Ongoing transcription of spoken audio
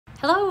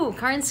Hello,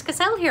 Karin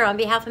here on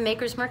behalf of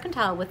Makers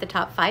Mercantile with the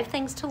top 5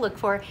 things to look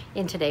for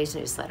in today's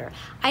newsletter.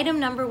 Item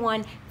number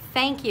 1,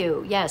 thank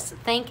you. Yes,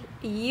 thank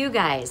you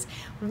guys.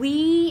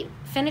 We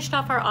finished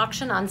off our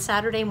auction on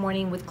Saturday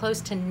morning with close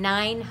to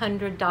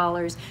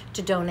 $900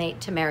 to donate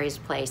to Mary's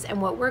Place.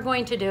 And what we're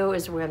going to do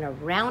is we're going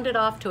to round it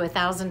off to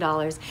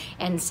 $1,000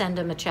 and send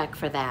them a check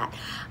for that.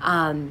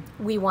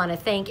 We want to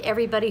thank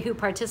everybody who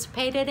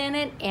participated in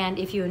it. And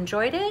if you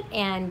enjoyed it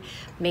and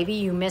maybe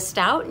you missed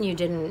out and you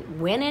didn't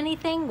win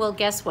anything, well,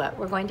 guess what?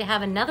 We're going to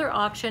have another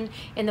auction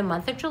in the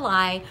month of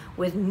July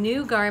with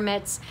new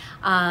garments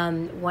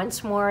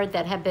once more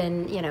that have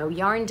been,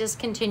 yarn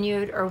discontinued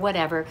or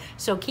whatever.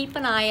 So keep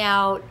an eye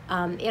out.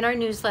 In our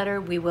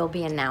newsletter, we will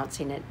be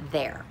announcing it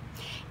there.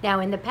 Now,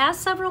 in the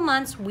past several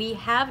months, we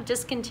have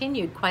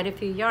discontinued quite a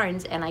few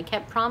yarns, and I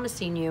kept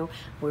promising you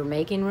we're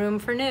making room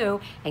for new,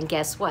 and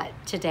guess what?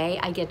 Today,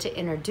 I get to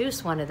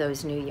introduce one of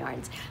those new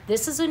yarns.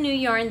 This is a new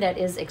yarn that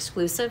is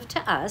exclusive to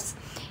us.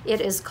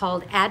 It is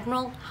called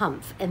Admiral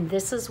Hanf, and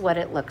this is what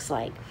it looks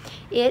like.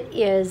 It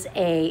is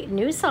a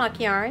new sock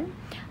yarn.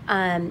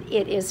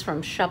 It is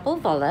from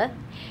Wolle,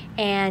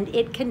 and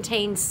it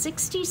contains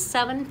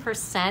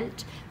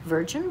 67%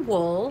 virgin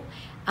wool,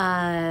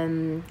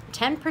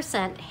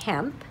 10%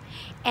 hemp,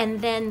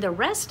 and then the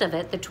rest of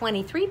it, the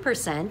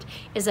 23%,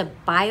 is a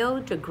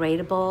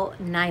biodegradable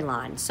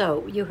nylon.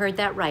 So you heard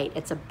that right,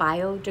 it's a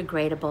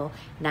biodegradable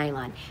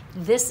nylon.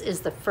 This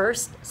is the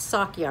first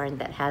sock yarn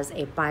that has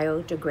a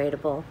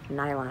biodegradable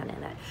nylon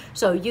in it.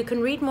 So you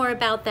can read more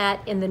about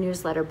that in the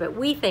newsletter, but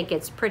we think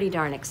it's pretty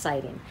darn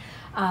exciting.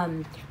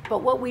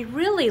 But what we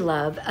really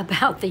love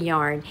about the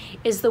yarn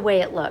is the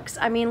way it looks.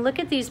 I mean, look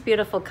at these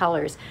beautiful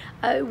colors.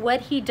 What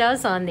he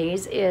does on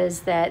these is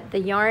that the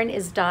yarn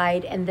is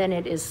dyed and then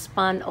it is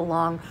spun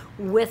along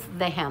with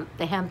the hemp.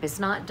 The hemp is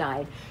not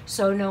dyed.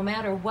 So no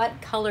matter what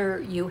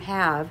color you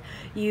have,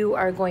 you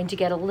are going to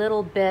get a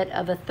little bit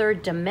of a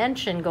third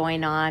dimension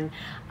going on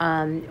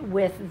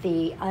with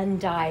the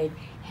undyed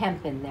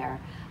hemp in there.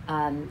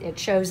 It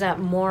shows up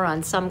more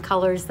on some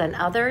colors than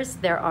others.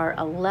 There are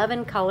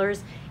 11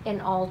 colors in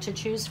all to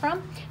choose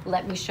from.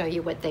 Let me show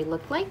you what they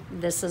look like.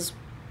 This is,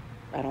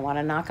 I don't want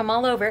to knock them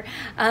all over.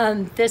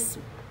 This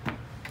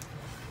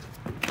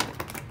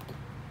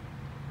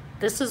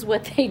is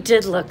what they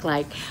did look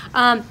like.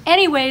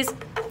 Anyways,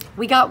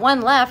 we got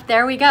one left.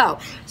 There we go.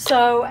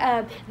 So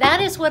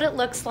that is what it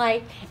looks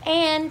like.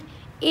 And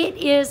it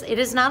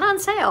is not on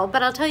sale,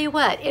 but I'll tell you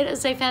what, it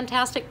is a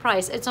fantastic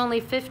price. It's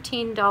only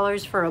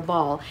 $15 for a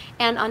ball.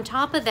 And on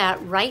top of that,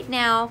 right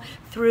now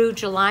through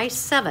July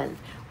 7th,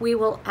 we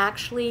will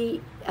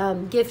actually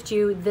gift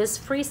you this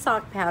free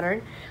sock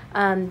pattern.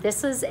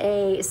 This is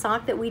a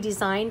sock that we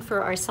designed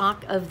for our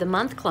Sock of the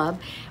Month Club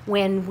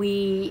when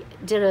we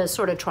did a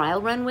sort of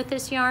trial run with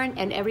this yarn,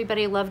 and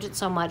everybody loved it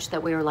so much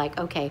that we were like,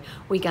 okay,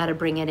 we got to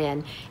bring it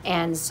in.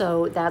 And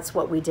so that's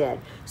what we did.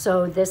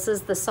 So this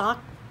is the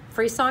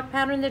free sock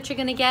pattern that you're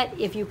going to get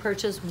if you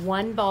purchase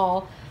one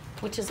ball,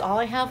 which is all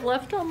I have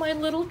left on my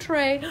little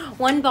tray,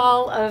 one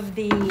ball of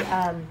the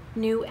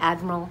new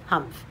Admiral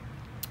Hanf.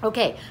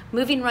 Okay,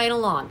 moving right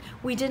along.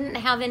 We didn't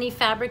have any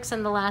fabrics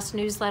in the last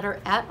newsletter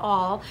at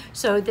all,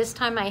 so this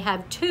time I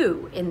have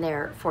 2 in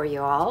there for you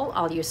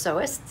all you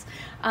sewists.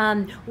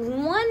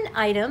 One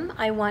item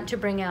I want to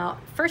bring out,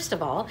 first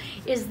of all,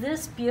 is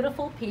this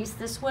beautiful piece.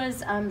 This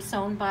was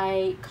sewn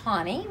by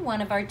Connie,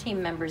 one of our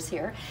team members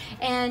here,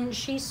 and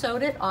she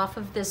sewed it off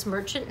of this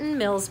Merchant &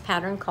 Mills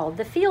pattern called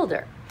the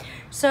Fielder.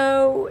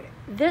 So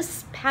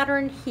this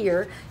pattern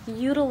here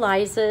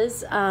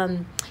utilizes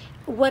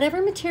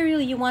whatever material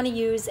you want to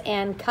use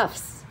and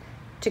cuffs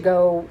to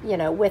go,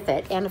 with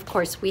it. And of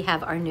course, we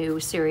have our new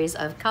series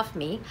of Cuff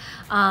Me,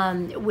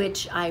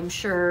 which I'm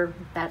sure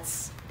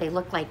they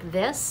look like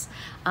this.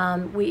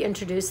 We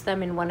introduced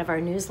them in one of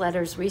our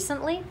newsletters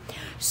recently.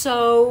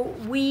 So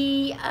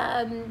we,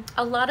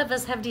 a lot of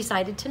us have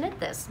decided to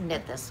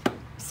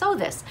sew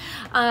this.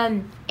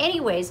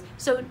 Anyways,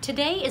 so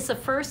today is the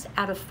first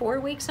out of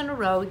 4 weeks in a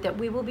row that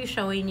we will be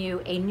showing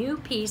you a new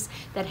piece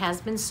that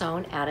has been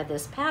sewn out of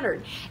this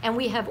pattern. And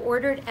we have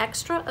ordered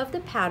extra of the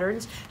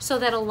patterns so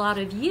that a lot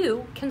of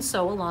you can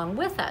sew along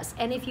with us.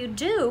 And if you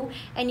do,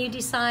 and you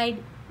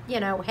decide,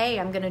 hey,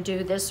 I'm gonna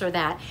do this or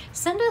that,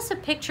 send us a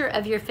picture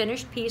of your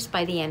finished piece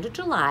by the end of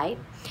July,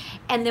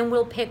 and then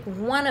we'll pick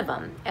one of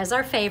them as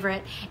our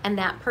favorite, and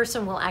that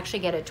person will actually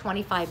get a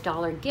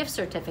 $25 gift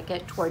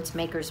certificate towards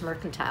Makers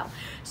Mercantile.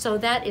 So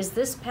that is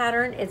this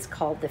pattern. It's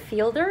called the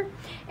Fielder,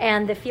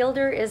 and the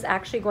Fielder is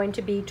actually going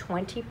to be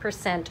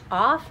 20%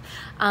 off.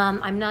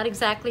 I'm not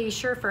exactly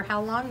sure for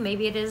how long.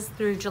 Maybe it is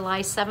through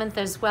July 7th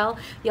as well.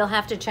 You'll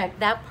have to check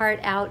that part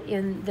out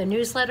in the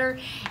newsletter.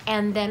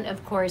 And then,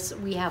 of course,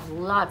 we have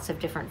lots of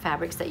different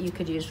fabrics that you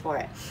could use for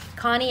it.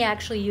 Connie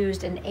actually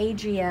used an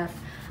AGF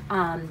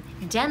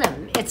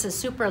denim. It's a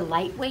super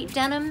lightweight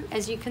denim,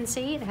 as you can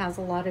see. It has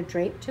a lot of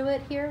drape to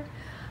it here.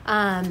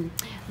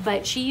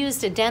 But she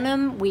used a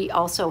denim. We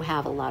also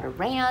have a lot of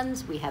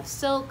rands. We have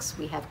silks.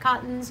 We have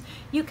cottons.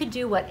 You could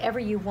do whatever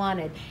you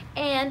wanted.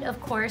 And of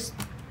course,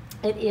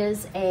 it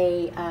is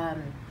a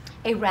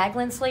a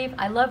raglan sleeve.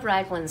 I love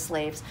raglan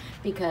sleeves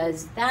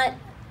because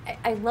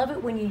I love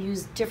it when you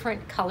use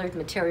different colored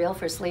material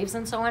for sleeves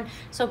and so on.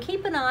 So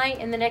keep an eye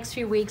in the next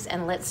few weeks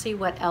and let's see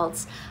what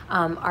else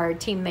our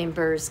team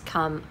members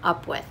come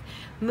up with.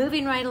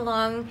 Moving right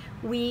along,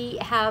 we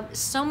have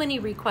so many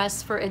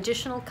requests for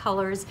additional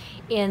colors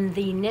in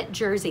the knit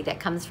jersey that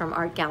comes from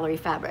Art Gallery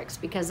Fabrics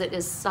because it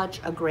is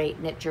such a great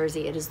knit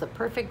jersey. It is the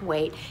perfect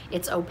weight.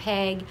 It's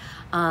opaque.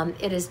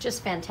 It is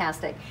just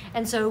fantastic.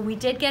 And so we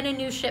did get a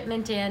new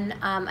shipment in.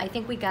 I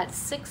think we got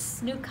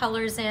 6 new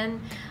colors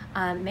in.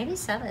 Maybe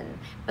 7,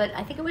 but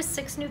I think it was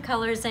 6 new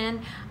colors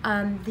in.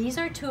 These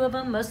are 2 of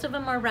them. Most of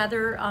them are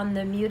rather on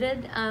the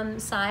muted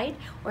side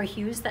or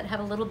hues that have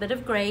a little bit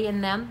of gray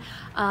in them.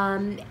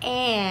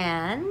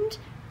 And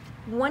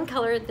one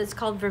color that's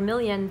called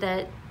vermilion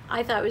that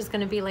I thought was going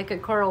to be like a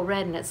coral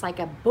red, and it's like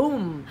a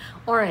boom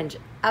orange.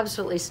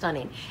 Absolutely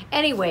stunning.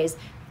 Anyways,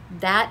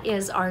 that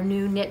is our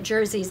new knit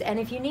jerseys. And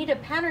if you need a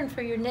pattern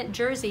for your knit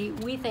jersey,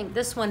 we think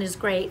this one is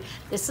great.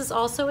 This is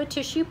also a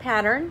tissue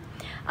pattern,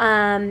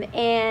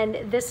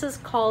 and this is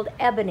called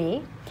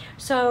Ebony.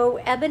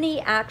 So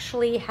Ebony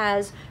actually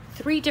has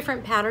 3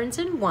 different patterns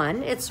in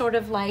one. It's sort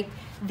of like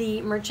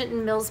the Merchant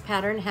and Mills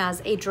pattern has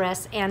a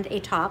dress and a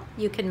top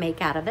you can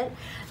make out of it.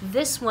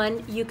 This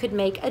one you could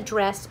make a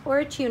dress or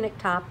a tunic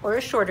top or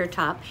a shorter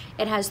top.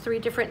 It has 3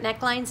 different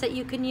necklines that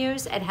you can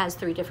use. It has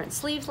 3 different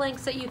sleeve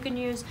lengths that you can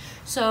use.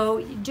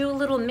 So do a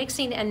little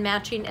mixing and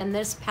matching, and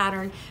this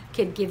pattern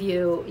could give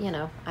you, you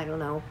know, I don't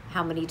know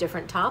how many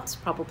different tops,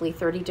 probably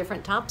 30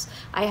 different tops.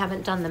 I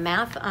haven't done the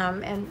math,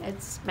 and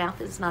math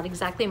is not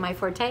exactly my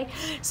forte.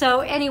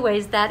 So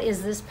anyways, that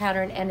is this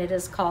pattern, and it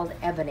is called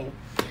Ebony.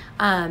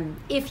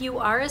 If you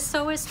are a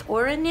sewist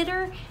or a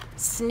knitter,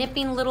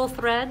 snipping little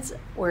threads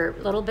or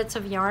little bits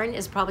of yarn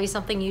is probably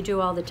something you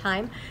do all the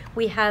time.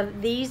 We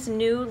have these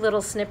new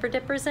little snipper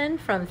dippers in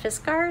from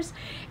Fiskars,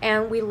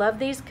 and we love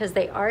these because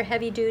they are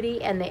heavy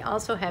duty and they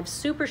also have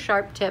super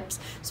sharp tips.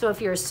 So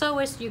if you're a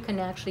sewist, you can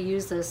actually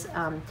use this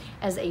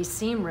as a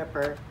seam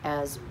ripper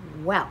as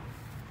well.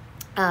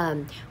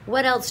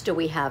 What else do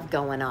we have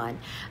going on?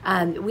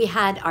 We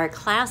had our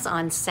class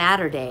on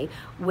Saturday,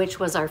 which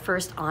was our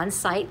first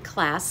on-site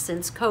class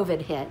since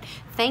COVID hit.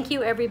 Thank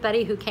you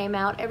everybody who came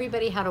out.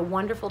 Everybody had a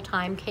wonderful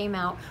time, came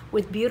out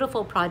with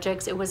beautiful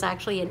projects. It was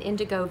actually an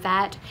indigo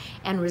vat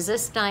and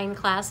resist dyeing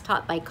class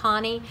taught by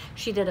Connie.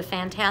 She did a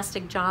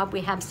fantastic job.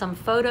 We have some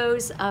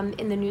photos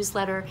in the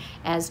newsletter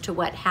as to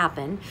what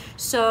happened.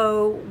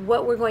 So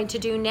what we're going to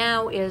do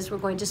now is we're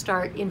going to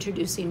start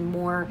introducing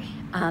more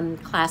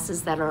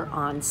classes that are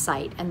on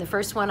site. And the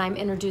first one I'm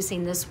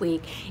introducing this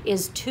week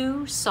is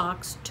 2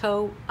 socks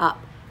toe up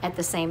at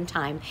the same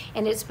time,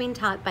 and it's being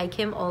taught by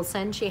Kim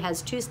Olsen. She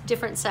has 2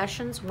 different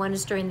sessions. One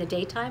is during the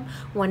daytime,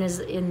 one is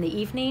in the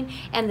evening,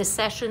 and the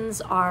sessions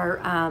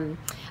are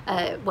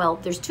well,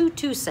 there's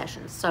two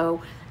sessions,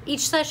 so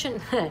each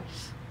session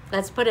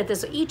let's put it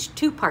this way, each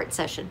 2-part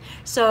session.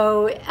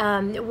 So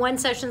one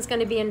session is going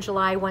to be in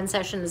July, one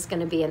session is going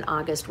to be in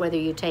August, whether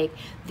you take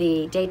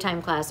the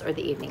daytime class or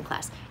the evening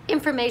class.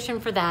 Information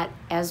for that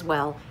as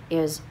well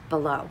is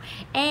below.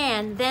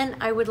 And then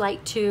I would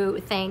like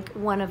to thank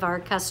one of our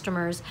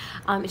customers.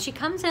 She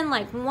comes in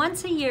like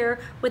once a year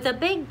with a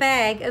big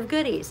bag of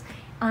goodies.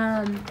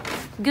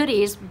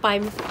 Goodies,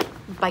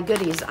 by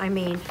goodies, I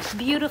mean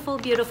beautiful,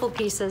 beautiful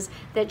pieces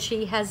that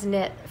she has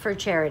knit for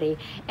charity.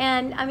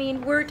 And I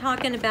mean, we're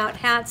talking about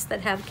hats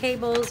that have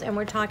cables, and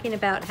we're talking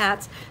about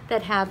hats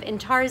that have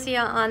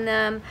intarsia on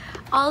them,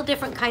 all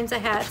different kinds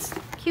of hats,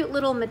 cute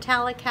little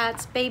metallic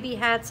hats, baby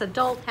hats,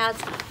 adult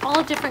hats,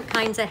 all different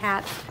kinds of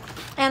hats.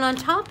 And on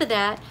top of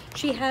that,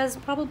 she has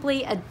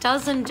probably a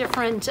dozen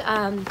different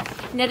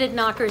knitted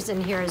knockers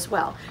in here as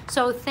well.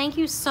 So thank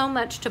you so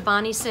much to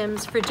Bonnie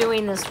Sims for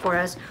doing this for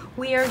us.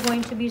 We are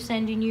going to be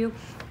sending you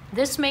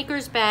this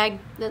maker's bag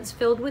that's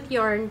filled with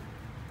yarn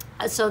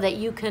so that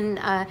you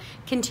can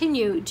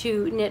continue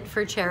to knit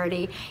for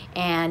charity.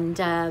 And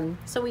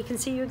so we can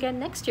see you again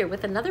next year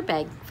with another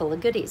bag full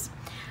of goodies.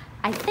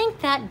 I think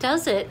that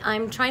does it.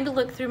 I'm trying to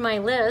look through my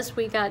list.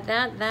 We got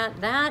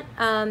that.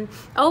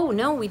 Oh,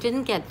 no, we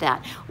didn't get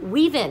that.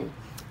 Weave-in.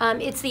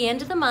 It's the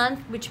end of the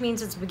month, which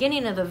means it's the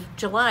beginning of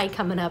July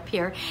coming up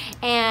here.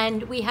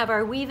 And we have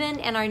our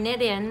weave-in and our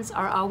knit-ins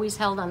are always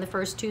held on the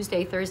first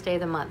Tuesday, Thursday of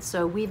the month.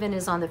 So weave-in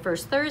is on the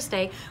first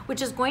Thursday,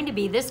 which is going to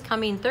be this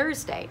coming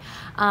Thursday.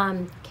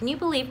 Can you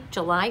believe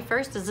July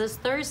 1st is this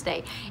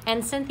Thursday?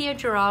 And Cynthia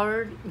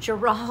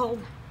Gerald,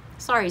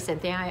 sorry,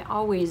 Cynthia, I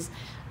always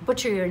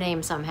butcher your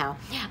name somehow.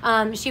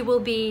 She will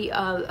be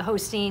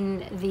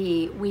hosting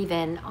the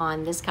weave-in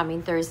on this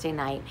coming Thursday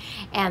night.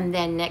 And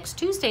then next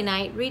Tuesday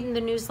night, reading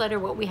the newsletter,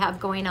 what we have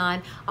going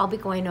on, I'll be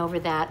going over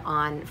that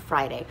on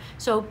Friday.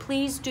 So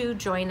please do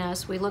join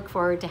us. We look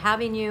forward to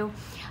having you.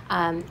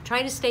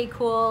 Try to stay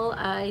cool.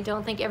 I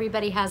don't think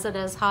everybody has it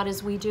as hot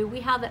as we do.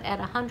 We have it at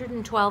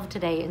 112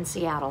 today in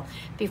Seattle.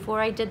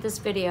 Before I did this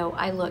video,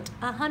 I looked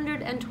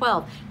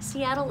 112.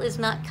 Seattle is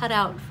not cut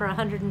out for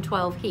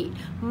 112 heat.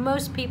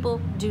 Most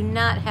people do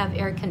not have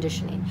air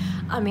conditioning.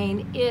 I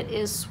mean, it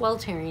is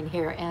sweltering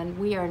here, and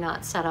we are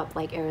not set up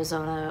like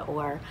Arizona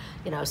or,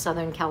 you know,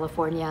 Southern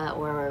California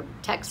or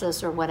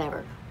Texas or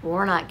whatever.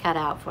 We're not cut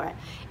out for it.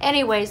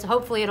 Anyways,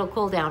 hopefully it'll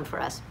cool down for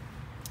us.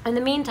 In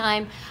the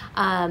meantime,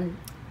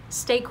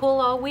 stay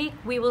cool all week.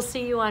 We will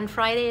see you on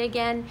Friday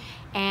again,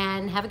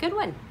 and have a good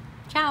one.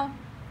 Ciao.